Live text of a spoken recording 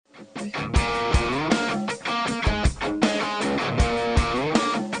Welcome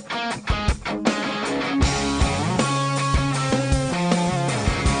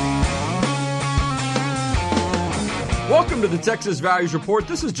to the Texas Values Report.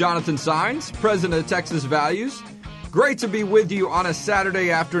 This is Jonathan Saenz, president of Texas Values. Great to be with you on a Saturday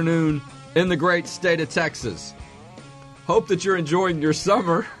afternoon in the great state of Texas. Hope that you're enjoying your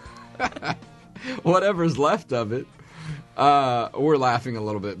summer, whatever's left of it. We're laughing a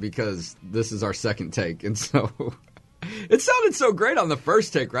little bit because this is our second take, and so it sounded so great on the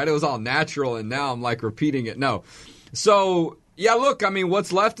first take, right? It was all natural, and now I'm like repeating it. No. So, yeah, look, I mean,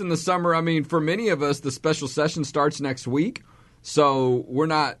 what's left in the summer, I mean, for many of us, the special session starts next week, so we're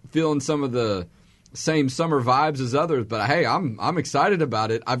not feeling some of the same summer vibes as others, but hey, I'm excited about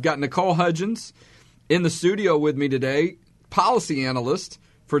it. I've got Nicole Hudgens in the studio with me today, policy analyst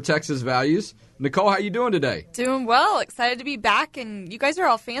for Texas Values. Nicole, how you doing today? Doing well. Excited to be back, and you guys are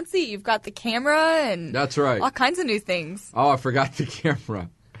all fancy. You've got the camera and that's right, all kinds of new things. Oh, I forgot the camera.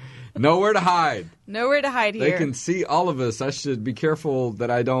 Nowhere to hide. Nowhere to hide here. They can see all of us. I should be careful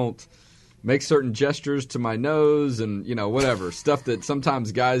that I don't make certain gestures to my nose and, you know, whatever. Stuff that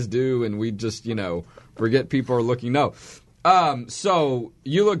sometimes guys do and we just, you know, forget people are looking. No. So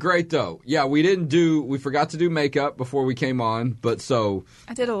you look great, though. Yeah, we forgot to do makeup before we came on, but so.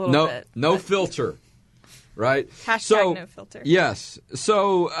 I did a little bit. No filter, right? Hashtag no filter. Yes.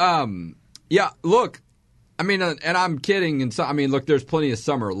 So, yeah, look. I mean, and I'm kidding. And so, I mean, look, there's plenty of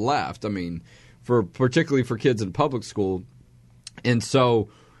summer left. I mean, particularly for kids in public school. And so,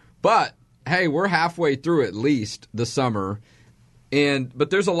 but hey, we're halfway through at least the summer. But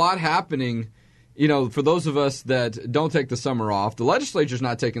there's a lot happening, you know, for those of us that don't take the summer off. The legislature's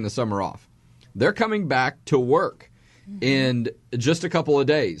not taking the summer off. They're coming back to work in just a couple of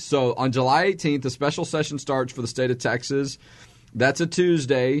days. So on July 18th, the special session starts for the state of Texas. That's a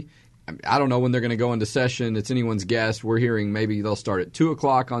Tuesday. I don't know when they're going to go into session. It's anyone's guess. We're hearing maybe they'll start at 2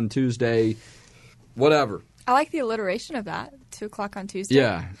 o'clock on Tuesday, whatever. I like the alliteration of that, 2 o'clock on Tuesday.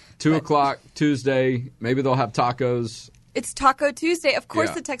 Yeah, 2 o'clock Tuesday. Maybe they'll have tacos. It's Taco Tuesday. Of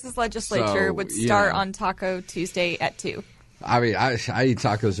course, the Texas legislature would start on Taco Tuesday at 2. I mean, I eat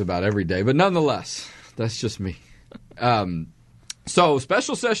tacos about every day, but nonetheless, that's just me. So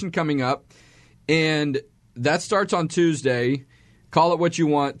special session coming up, and that starts on Tuesday. Call it what you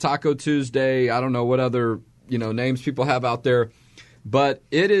want, Taco Tuesday. I don't know what other, you know, names people have out there. But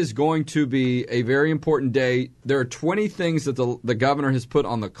it is going to be a very important day. There are 20 things that the governor has put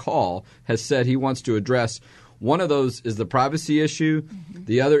on the call, has said he wants to address. One of those is the privacy issue. Mm-hmm.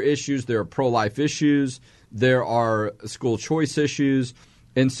 The other issues, there are pro-life issues. There are school choice issues.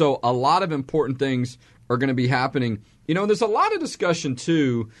 And so a lot of important things are going to be happening. You know, there's a lot of discussion,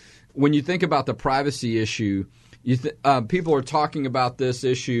 too, when you think about the privacy issue. People are talking about this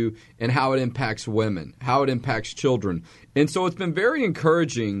issue and how it impacts women, how it impacts children. And so it's been very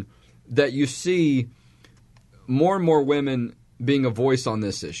encouraging that you see more and more women being a voice on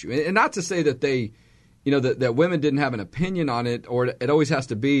this issue. And not to say that they, you know, that women didn't have an opinion on it, or it always has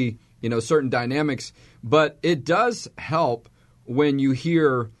to be, you know, certain dynamics. But it does help when you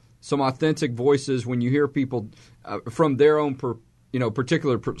hear some authentic voices, when you hear people from their own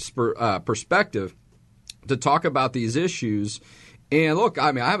particular perspective to talk about these issues. And look,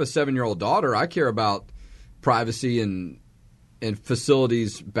 I mean, I have a 7-year-old daughter. I care about privacy and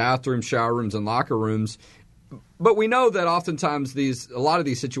facilities, bathrooms, shower rooms, and locker rooms. But we know that oftentimes a lot of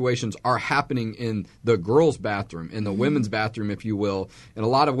these situations are happening in the girls' bathroom, in the women's bathroom, if you will. And a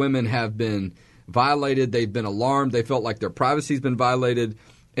lot of women have been violated. They've been alarmed. They felt like their privacy has been violated.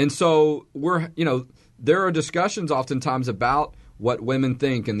 And so there are discussions oftentimes about what women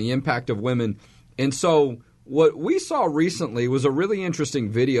think and the impact of women. And so what we saw recently was a really interesting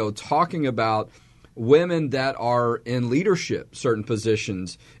video talking about women that are in leadership, certain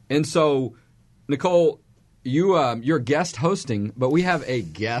positions. And so, Nicole, you're guest hosting, but we have a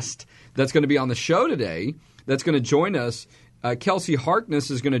guest that's going to be on the show today that's going to join us. Kelsey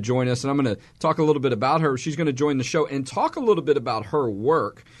Harkness is going to join us, and I'm going to talk a little bit about her. She's going to join the show and talk a little bit about her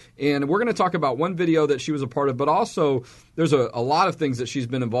work. And we're going to talk about one video that she was a part of, but also there's a lot of things that she's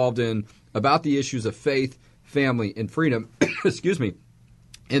been involved in about the issues of faith, family, and freedom. Excuse me.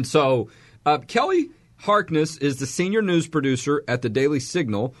 And so Kelly Harkness is the senior news producer at the Daily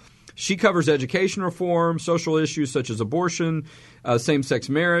Signal. She covers education reform, social issues such as abortion, same-sex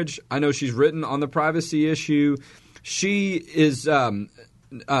marriage. I know she's written on the privacy issue. She is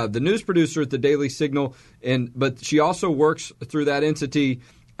the news producer at the Daily Signal, but she also works through that entity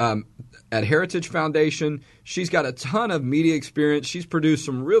at Heritage Foundation. She's got a ton of media experience. She's produced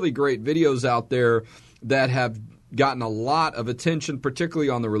some really great videos out there that have gotten a lot of attention, particularly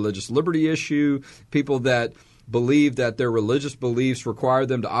on the religious liberty issue, people that believe that their religious beliefs require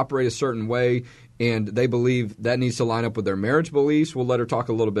them to operate a certain way, and they believe that needs to line up with their marriage beliefs. We'll let her talk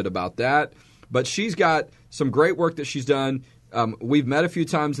a little bit about that. But she's got some great work that she's done. We've met a few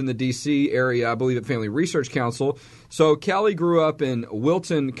times in the D.C. area, I believe at Family Research Council. So Kelly grew up in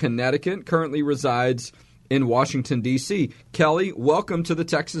Wilton, Connecticut, currently resides in Washington, D.C. Kelly, welcome to the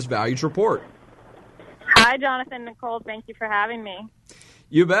Texas Values Report. Hi, Jonathan, Nicole. Thank you for having me.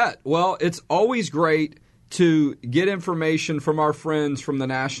 You bet. Well, it's always great to get information from our friends from the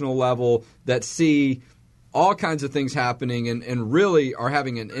national level that see all kinds of things happening and really are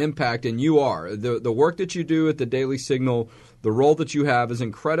having an impact, and you are. The work that you do at the Daily Signal, the role that you have is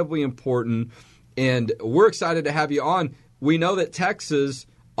incredibly important, and we're excited to have you on. We know that Texas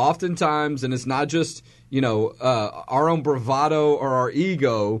oftentimes, and it's not just our own bravado or our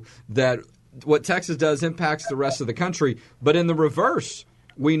ego, that what Texas does impacts the rest of the country, but in the reverse,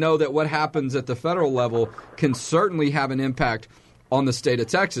 we know that what happens at the federal level can certainly have an impact on the state of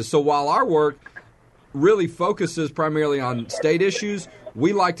Texas. So while our work really focuses primarily on state issues,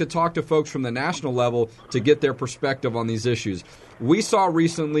 we like to talk to folks from the national level to get their perspective on these issues. We saw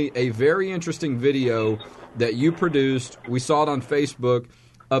recently a very interesting video that you produced. We saw it on Facebook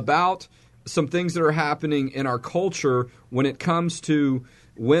about some things that are happening in our culture when it comes to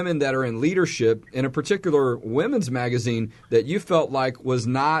women that are in leadership, in a particular women's magazine that you felt like was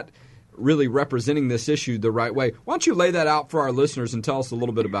not really representing this issue the right way. Why don't you lay that out for our listeners and tell us a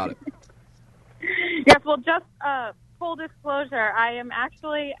little bit about it? Yes, well, just full disclosure, I am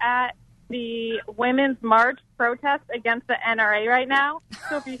actually at the Women's March protest against the NRA right now.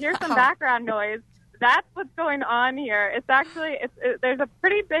 So if you hear some background noise, that's what's going on here. It's actually, there's a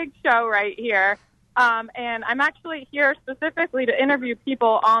pretty big show right here. And I'm actually here specifically to interview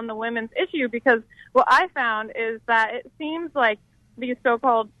people on the women's issue because what I found is that it seems like these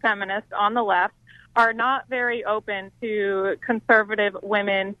so-called feminists on the left are not very open to conservative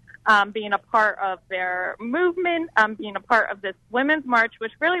women being a part of their movement, being a part of this Women's March,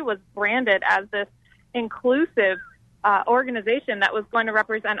 which really was branded as this inclusive organization that was going to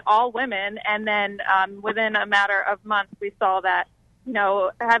represent all women. And then within a matter of months, we saw that,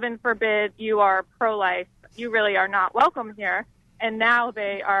 heaven forbid you are pro-life, you really are not welcome here. And now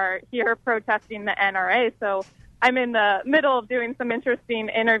they are here protesting the NRA. So I'm in the middle of doing some interesting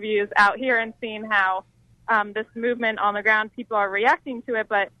interviews out here and seeing how this movement on the ground, people are reacting to it.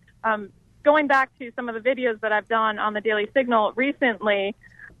 But going back to some of the videos that I've done on the Daily Signal recently,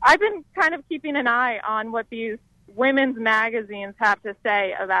 I've been kind of keeping an eye on what these women's magazines have to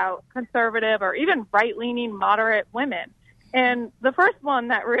say about conservative or even right-leaning moderate women. And the first one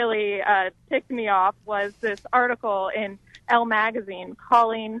that really ticked me off was this article in Elle magazine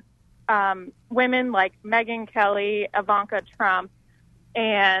calling women like Megyn Kelly, Ivanka Trump,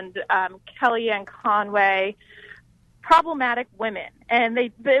 and Kellyanne Conway problematic women. And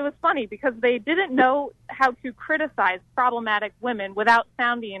it was funny because they didn't know how to criticize problematic women without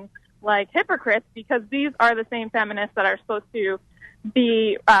sounding like hypocrites, because these are the same feminists that are supposed to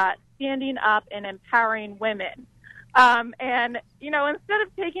be standing up and empowering women. And, instead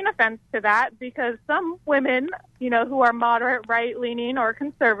of taking offense to that, because some women, who are moderate, right-leaning, or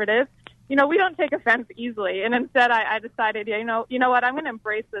conservative, we don't take offense easily. And instead I decided, you know what, I'm going to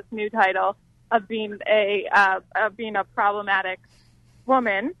embrace this new title of being a problematic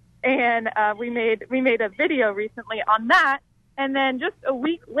woman. And we made a video recently on that. And then just a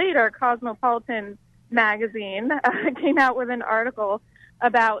week later, Cosmopolitan magazine came out with an article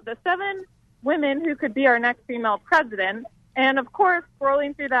about the 7 women who could be our next female president. And of course,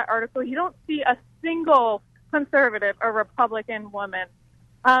 scrolling through that article, you don't see a single conservative or Republican woman.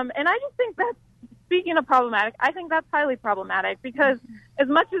 And I just think that, speaking of problematic, I think that's highly problematic, because as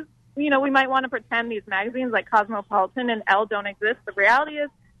much as, we might want to pretend these magazines like Cosmopolitan and Elle don't exist, the reality is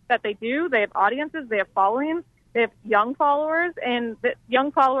that they do. They have audiences, they have followings, they have young followers, and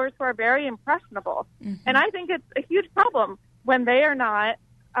young followers who are very impressionable. Mm-hmm. And I think it's a huge problem when they are not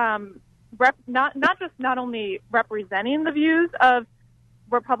not only representing the views of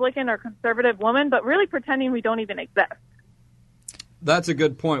Republican or conservative women, but really pretending we don't even exist. That's a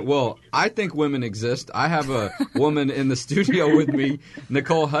good point. Well, I think women exist. I have a woman in the studio with me,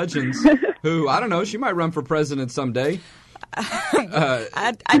 Nicole Hudgens, who, I don't know, she might run for president someday.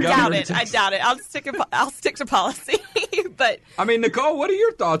 I doubt it. I doubt it. I'll stick to policy. But I mean, Nicole, what are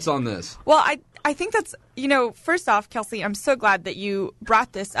your thoughts on this? Well, I think that's, first off, Kelsey, I'm so glad that you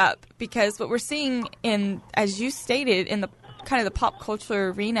brought this up, because what we're seeing in, as you stated, in the kind of the pop culture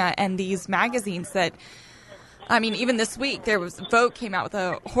arena and these magazines that I mean, even this week, Vogue came out with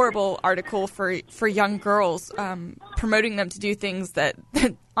a horrible article for young girls, promoting them to do things that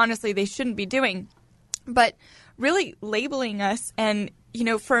honestly they shouldn't be doing. But really labeling us, and, you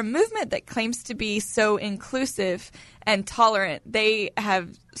know, for a movement that claims to be so inclusive and tolerant, they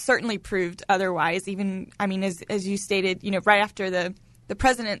have certainly proved otherwise. Even, I mean, as you stated, you know, right after the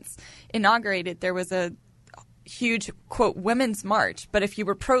president's inaugurated, there was a huge, quote, women's march. But if you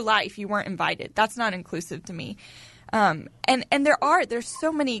were pro-life, you weren't invited. That's not inclusive to me. And there's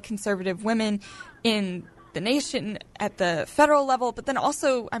so many conservative women in the nation at the federal level, but then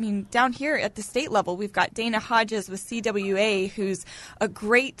also, I mean, down here at the state level, we've got Dana Hodges with CWA, who's a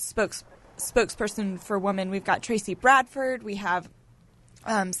great spokesperson for women. We've got Tracy Bradford. We have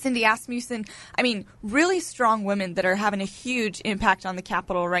Cindy Asmussen. I mean, really strong women that are having a huge impact on the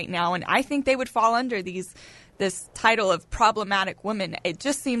Capitol right now, and I think they would fall under this title of problematic women. It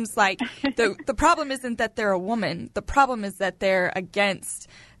just seems like the problem isn't that they're a woman. The problem is that they're against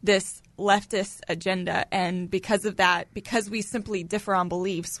this leftist agenda, and because of that, because we simply differ on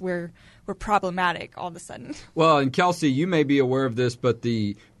beliefs, we're problematic all of a sudden. Well, and Kelsey, you may be aware of this, but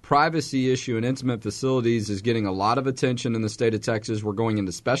the privacy issue in intimate facilities is getting a lot of attention in the state of Texas. We're going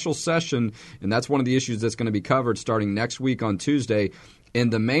into special session, and that's one of the issues that's going to be covered starting next week on Tuesday.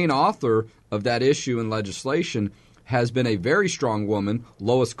 And the main author of that issue in legislation has been a very strong woman,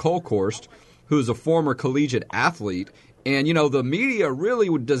 Lois Kolkhorst, who is a former collegiate athlete. And, you know, the media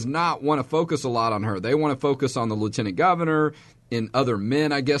really does not want to focus a lot on her. They want to focus on the lieutenant governor and other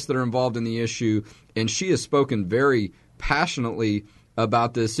men, I guess, that are involved in the issue. And she has spoken very passionately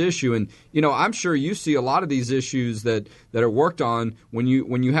about this issue. And, you know, I'm sure you see a lot of these issues that are worked on when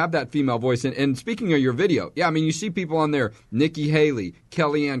you have that female voice. And speaking of your video, yeah, I mean, you see people on there, Nikki Haley,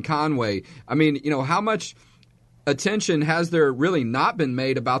 Kellyanne Conway. I mean, you know, how much attention has there really not been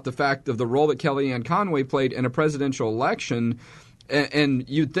made about the fact of the role that Kellyanne Conway played in a presidential election? And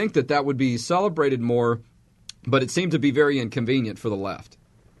you'd think that would be celebrated more, but it seemed to be very inconvenient for the left.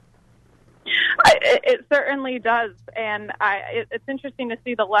 It certainly does, and it's interesting to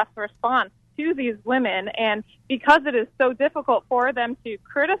see the left's response to these women, and because it is so difficult for them to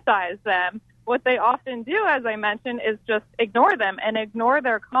criticize them, what they often do, as I mentioned, is just ignore them and ignore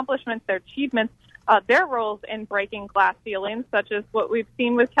their accomplishments, their achievements, their roles in breaking glass ceilings, such as what we've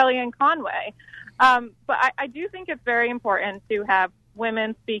seen with Kellyanne Conway. But I do think it's very important to have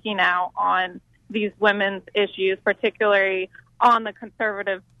women speaking out on these women's issues, particularly on the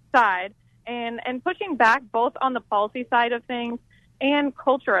conservative side, and pushing back both on the policy side of things and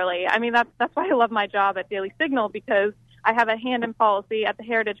culturally. I mean, that's why I love my job at Daily Signal, because I have a hand in policy at the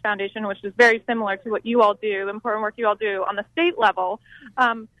Heritage Foundation, which is very similar to what you all do, the important work you all do on the state level.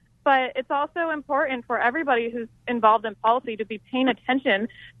 But it's also important for everybody who's involved in policy to be paying attention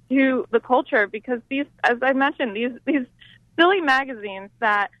to the culture, because these, as I mentioned, these silly magazines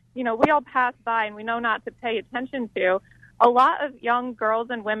that, you know, we all pass by and we know not to pay attention to, a lot of young girls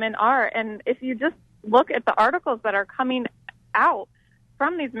and women are. And if you just look at the articles that are coming out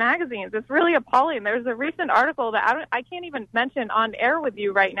from these magazines, it's really appalling. There's a recent article that I can't even mention on air with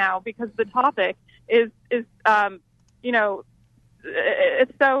you right now because the topic is you know,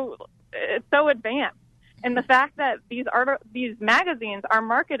 it's so advanced, and the fact that these magazines are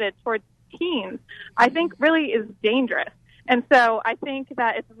marketed towards teens, I think, really is dangerous. And so I think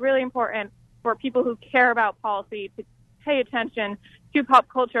that it's really important for people who care about policy to pay attention to pop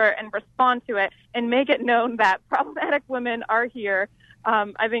culture and respond to it and make it known that problematic women are here.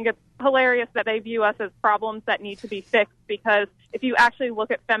 I think it's hilarious that they view us as problems that need to be fixed, because if you actually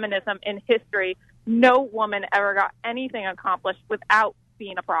look at feminism in history, no woman ever got anything accomplished without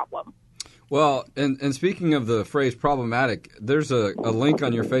being a problem. Well, and speaking of the phrase problematic, there's a link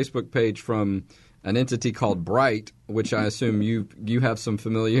on your Facebook page from an entity called Bright, which I assume you have some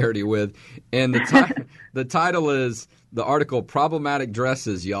familiarity with. And the title is the article, Problematic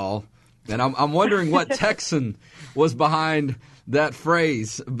Dresses, Y'all. And I'm wondering what Texan was behind that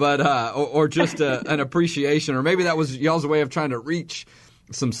phrase, but or just an appreciation, or maybe that was y'all's way of trying to reach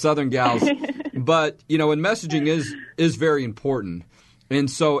some Southern gals. But, you know, and messaging is very important. And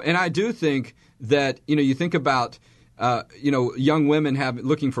I do think that, you know, you think about, you know, young women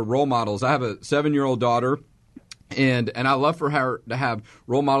looking for role models. I have a 7-year-old daughter, and I love for her to have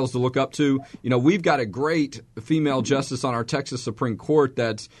role models to look up to. You know, we've got a great female justice on our Texas Supreme Court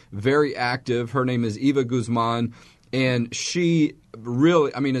that's very active. Her name is Eva Guzman, and she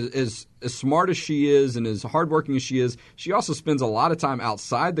really, I mean, as smart as she is and as hardworking as she is, she also spends a lot of time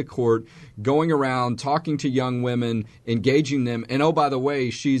outside the court going around talking to young women, engaging them. And, oh, by the way,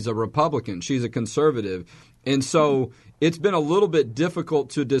 she's a Republican. She's a conservative. And so it's been a little bit difficult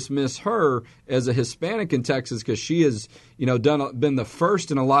to dismiss her as a Hispanic in Texas because she has, been the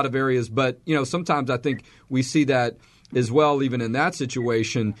first in a lot of areas. But, sometimes I think we see that as well, even in that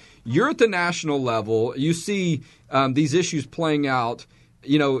situation. You're at the national level. You see these issues playing out.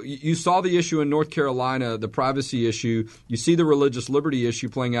 You saw the issue in North Carolina, the privacy issue. You see the religious liberty issue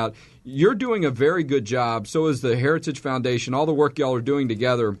playing out. You're doing a very good job. So is the Heritage Foundation, all the work y'all are doing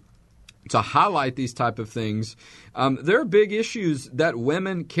together to highlight these type of things. There are big issues that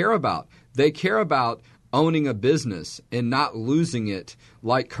women care about. They care about owning a business and not losing it,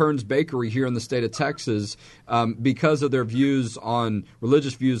 like Kern's Bakery here in the state of Texas, because of their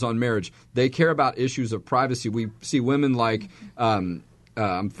religious views on marriage. They care about issues of privacy. We see women like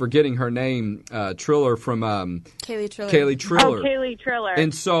I'm forgetting her name, Triller from Kaylee Triller. Oh, Kaylee Triller.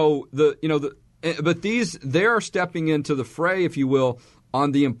 And so but they are stepping into the fray, if you will,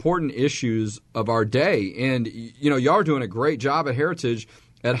 on the important issues of our day. And y'all are doing a great job at Heritage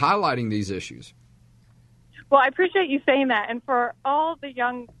at highlighting these issues. Well, I appreciate you saying that. And for all the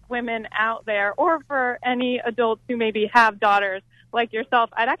young women out there, or for any adults who maybe have daughters like yourself,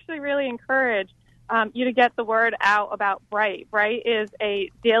 I'd actually really encourage you to get the word out about Bright. Bright is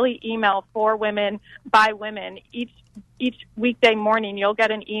a daily email for women by women. Each weekday morning, you'll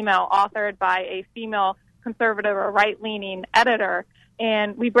get an email authored by a female conservative or right-leaning editor,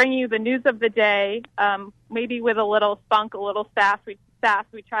 and we bring you the news of the day, maybe with a little spunk, a little sass.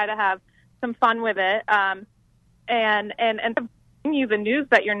 We try to have some fun with it, and bring you the news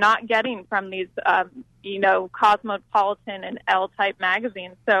that you're not getting from these Cosmopolitan and Elle-type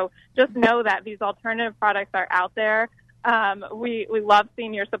magazines. So just know that these alternative products are out there. We love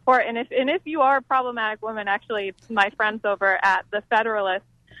seeing your support. And if you are a problematic woman, actually, my friends over at The Federalist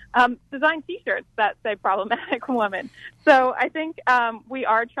design T-shirts that say problematic woman. So I think we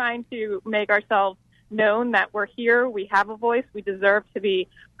are trying to make ourselves known that we're here, we have a voice, we deserve to be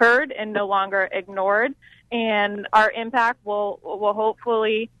heard and no longer ignored. And our impact will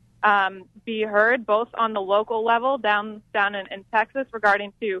hopefully be heard both on the local level down in Texas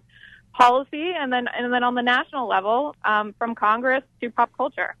regarding to policy, and then on the national level from Congress to pop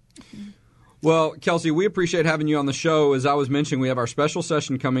culture. Well, Kelsey, we appreciate having you on the show. As I was mentioning, we have our special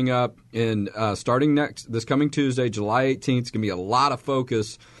session coming up starting this coming Tuesday, July 18th. It's going to be a lot of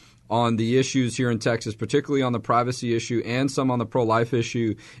focus on the issues here in Texas, particularly on the privacy issue and some on the pro-life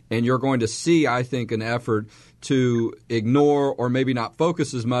issue. And you're going to see, I think, an effort to ignore or maybe not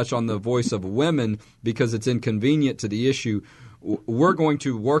focus as much on the voice of women because it's inconvenient to the issue. We're going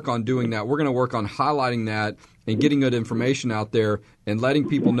to work on doing that. We're going to work on highlighting that and getting good information out there and letting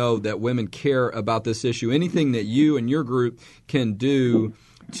people know that women care about this issue. Anything that you and your group can do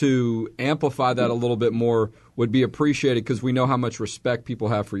to amplify that a little bit more would be appreciated because we know how much respect people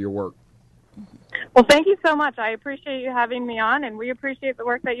have for your work. Well, thank you so much. I appreciate you having me on, and we appreciate the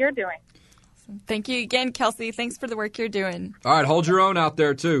work that you're doing. Thank you again, Kelsey. Thanks for the work you're doing. All right, hold your own out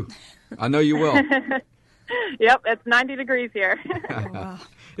there, too. I know you will. Yep, it's 90 degrees here. Wow.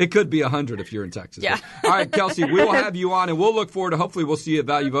 It could be 100 if you're in Texas. Yeah. All right, Kelsey, we will have you on, and we'll look forward to hopefully we'll see you at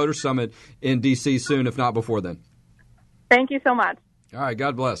Value Voter Summit in D.C. soon, if not before then. Thank you so much. All right,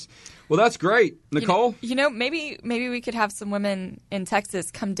 God bless. Well, that's great. Nicole? Maybe we could have some women in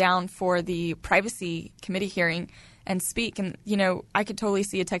Texas come down for the privacy committee hearing and speak. And, I could totally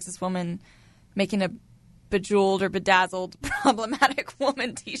see a Texas woman making a bejeweled or bedazzled problematic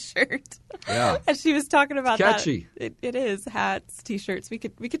woman T-shirt. Yeah. And she was talking about catchy. That. It is. Hats, T-shirts. We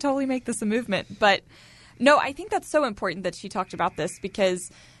could totally make this a movement. But, no, I think that's so important that she talked about this because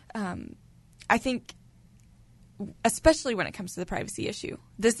I think – especially when it comes to the privacy issue.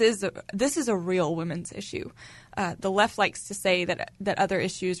 This is a real women's issue. The left likes to say that other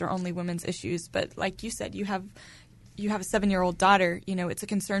issues are only women's issues, but like you said, you have a 7-year-old daughter. It's a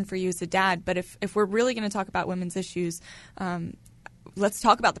concern for you as a dad. But if we're really going to talk about women's issues, let's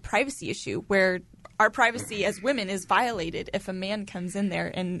talk about the privacy issue, where our privacy as women is violated if a man comes in there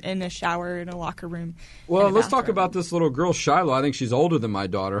in a shower, in a locker room. Well, let's talk about this little girl, Shiloh. I think she's older than my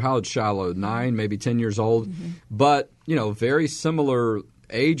daughter. How old is Shiloh? 9, maybe 10 years old. Mm-hmm. But, very similar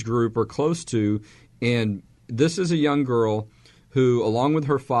age group or close to. And this is a young girl who, along with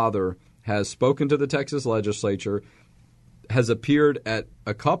her father, has spoken to the Texas legislature, has appeared at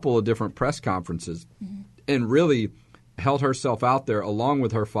a couple of different press conferences, and really held herself out there along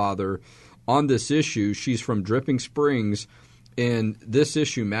with her father on this issue. She's from Dripping Springs, and this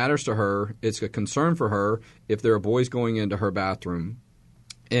issue matters to her. It's a concern for her if there are boys going into her bathroom.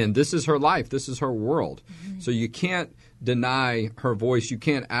 And this is her life. This is her world. Mm-hmm. So you can't deny her voice. You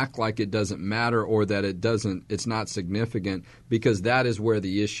can't act like it doesn't matter or that it's not significant, because that is where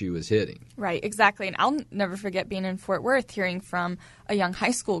the issue is hitting. Right, exactly. And I'll never forget being in Fort Worth, hearing from a young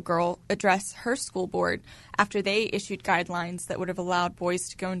high school girl address her school board after they issued guidelines that would have allowed boys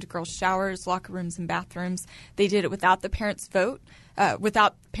to go into girls' showers, locker rooms, and bathrooms. They did it without the parents' vote,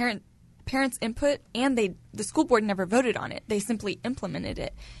 without parents' input, and the school board never voted on it. They simply implemented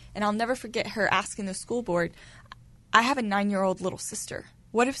it. And I'll never forget her asking the school board, I have a 9-year-old little sister.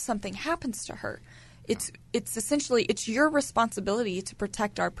 What if something happens to her? It's essentially, it's your responsibility to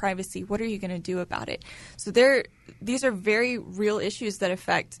protect our privacy. What are you going to do about it? So these are very real issues that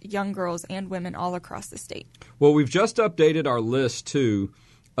affect young girls and women all across the state. Well, we've just updated our list, too,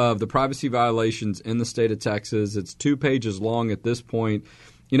 of the privacy violations in the state of Texas. It's 2 pages long at this point.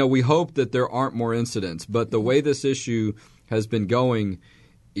 We hope that there aren't more incidents, but the way this issue has been going,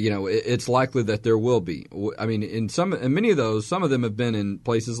 it's likely that there will be. I mean, in many of those, some of them have been in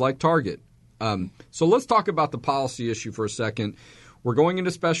places like Target. So let's talk about the policy issue for a second. We're going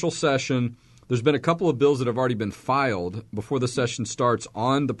into special session. There's been a couple of bills that have already been filed before the session starts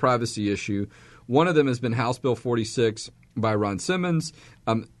on the privacy issue. One of them has been House Bill 46 by Ron Simmons.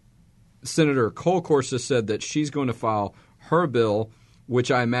 Senator Kolkhorst has said that she's going to file her bill,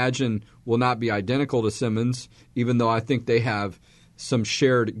 which I imagine will not be identical to Simmons, even though I think they have some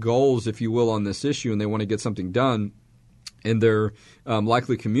shared goals, if you will, on this issue, and they want to get something done. And they're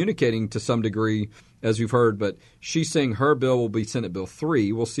likely communicating to some degree, as we've heard. But she's saying her bill will be Senate Bill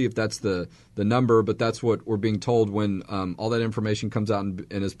 3. We'll see if that's the number, but that's what we're being told when all that information comes out and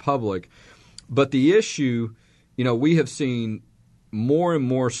is public. But the issue, we have seen more and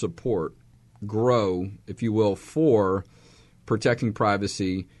more support grow, if you will, for protecting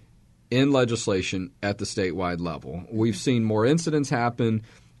privacy in legislation at the statewide level. We've seen more incidents happen.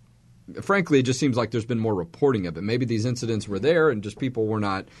 Frankly, it just seems like there's been more reporting of it. Maybe these incidents were there and just people were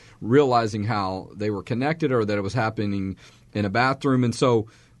not realizing how they were connected or that it was happening in a bathroom. And so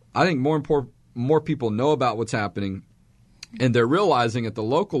I think more people know about what's happening, and they're realizing at the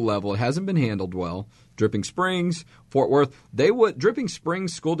local level it hasn't been handled well. Dripping Springs, Fort Worth, Dripping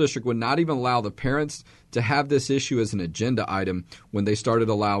Springs School District would not even allow the parents to have this issue as an agenda item when they started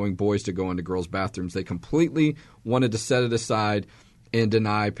allowing boys to go into girls' bathrooms. They completely wanted to set it aside and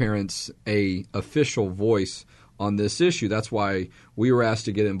deny parents a official voice on this issue. That's why we were asked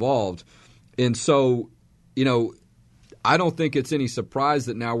to get involved. And so, I don't think it's any surprise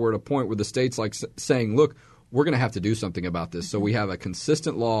that now we're at a point where the state's like saying, look, we're going to have to do something about this. So we have a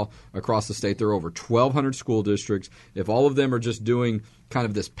consistent law across the state. There are over 1,200 school districts. If all of them are just doing kind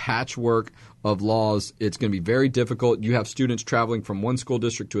of this patchwork of laws, it's going to be very difficult. You have students traveling from one school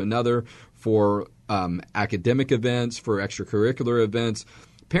district to another for academic events, for extracurricular events.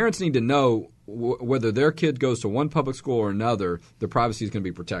 Parents need to know whether their kid goes to one public school or another, their privacy is going to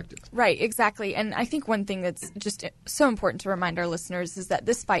be protected. Right, exactly. And I think one thing that's just so important to remind our listeners is that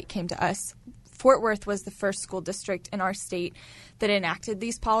this fight came to us. Fort Worth was the first school district in our state that enacted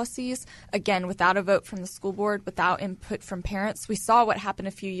these policies, again, without a vote from the school board, without input from parents. We saw what happened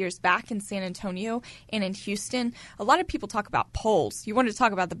a few years back in San Antonio and in Houston. A lot of people talk about polls. You want to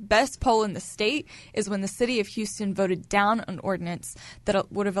talk about the best poll in the state is when the city of Houston voted down an ordinance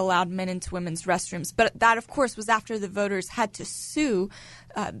that would have allowed men into women's restrooms. But that, of course, was after the voters had to sue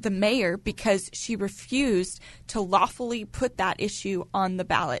the mayor because she refused to lawfully put that issue on the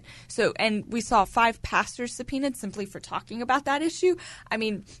ballot. So, and we saw 5 pastors subpoenaed simply for talking about that issue. I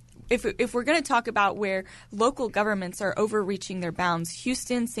mean, if we're going to talk about where local governments are overreaching their bounds,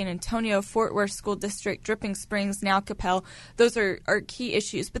 Houston, San Antonio, Fort Worth School District, Dripping Springs, now Capel, those are key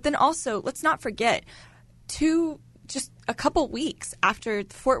issues. But then also, let's not forget, just a couple weeks after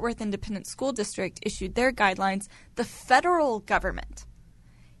the Fort Worth Independent School District issued their guidelines, the federal government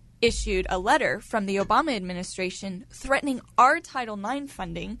issued a letter from the Obama administration threatening our Title IX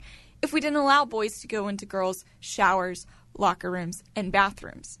funding if we didn't allow boys to go into girls' showers, locker rooms, and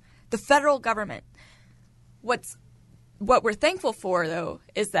bathrooms. The federal government. What we're thankful for, though,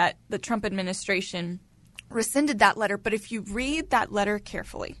 is that the Trump administration rescinded that letter. But if you read that letter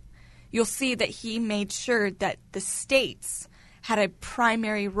carefully, you'll see that he made sure that the states had a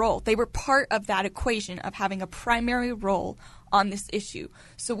primary role. They were part of that equation of having a primary role on this issue.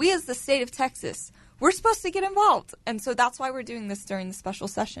 So we as the state of Texas, we're supposed to get involved. And so that's why we're doing this during the special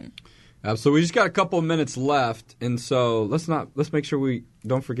session. So we just got a couple of minutes left, and so let's make sure we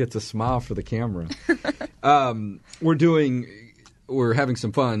don't forget to smile for the camera. We're having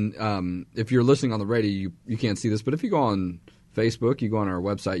some fun. If you're listening on the radio, you can't see this, but if you go on Facebook, you go on our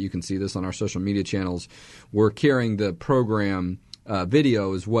website, you can see this on our social media channels. We're carrying the program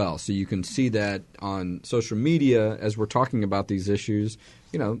video as well, so you can see that on social media as we're talking about these issues.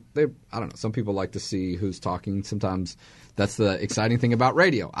 I don't know. Some people like to see who's talking. Sometimes that's the exciting thing about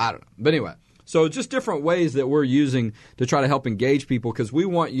radio. I don't know. But anyway, so just different ways that we're using to try to help engage people, because we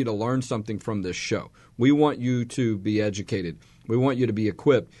want you to learn something from this show. We want you to be educated. We want you to be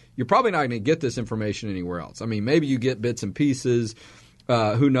equipped. You're probably not going to get this information anywhere else. I mean, maybe you get bits and pieces.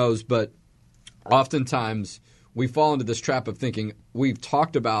 Who knows? But oftentimes we fall into this trap of thinking we've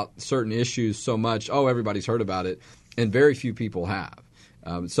talked about certain issues so much, everybody's heard about it, and very few people have.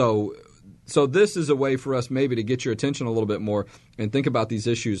 So this is a way for us maybe to get your attention a little bit more and think about these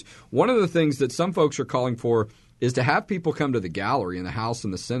issues. One of the things that some folks are calling for is to have people come to the gallery in the House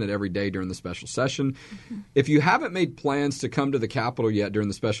and the Senate every day during the special session. Mm-hmm. If you haven't made plans to come to the Capitol yet during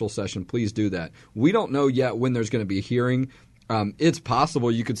the special session, please do that. We don't know yet when there's going to be a hearing. It's possible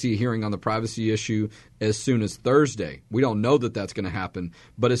you could see a hearing on the privacy issue as soon as Thursday. We don't know that that's going to happen.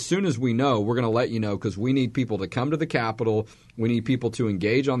 But as soon as we know, we're going to let you know, because we need people to come to the Capitol. We need people to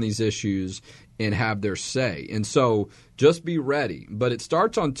engage on these issues and have their say. And so just be ready. But it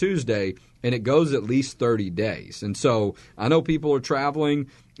starts on Tuesday, and it goes at least 30 days. And so I know people are traveling,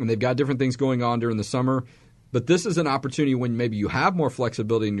 and they've got different things going on during the summer. But this is an opportunity when maybe you have more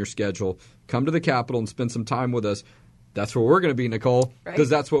flexibility in your schedule. Come to the Capitol and spend some time with us. That's where we're going to be, Nicole, because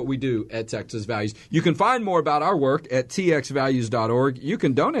that's what we do at Texas Values. You can find more about our work at txvalues.org. You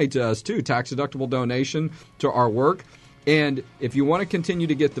can donate to us, too, tax-deductible donation to our work. And if you want to continue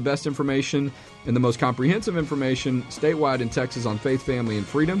to get the best information and the most comprehensive information statewide in Texas on faith, family, and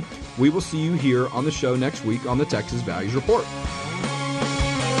freedom, we will see you here on the show next week on the Texas Values Report.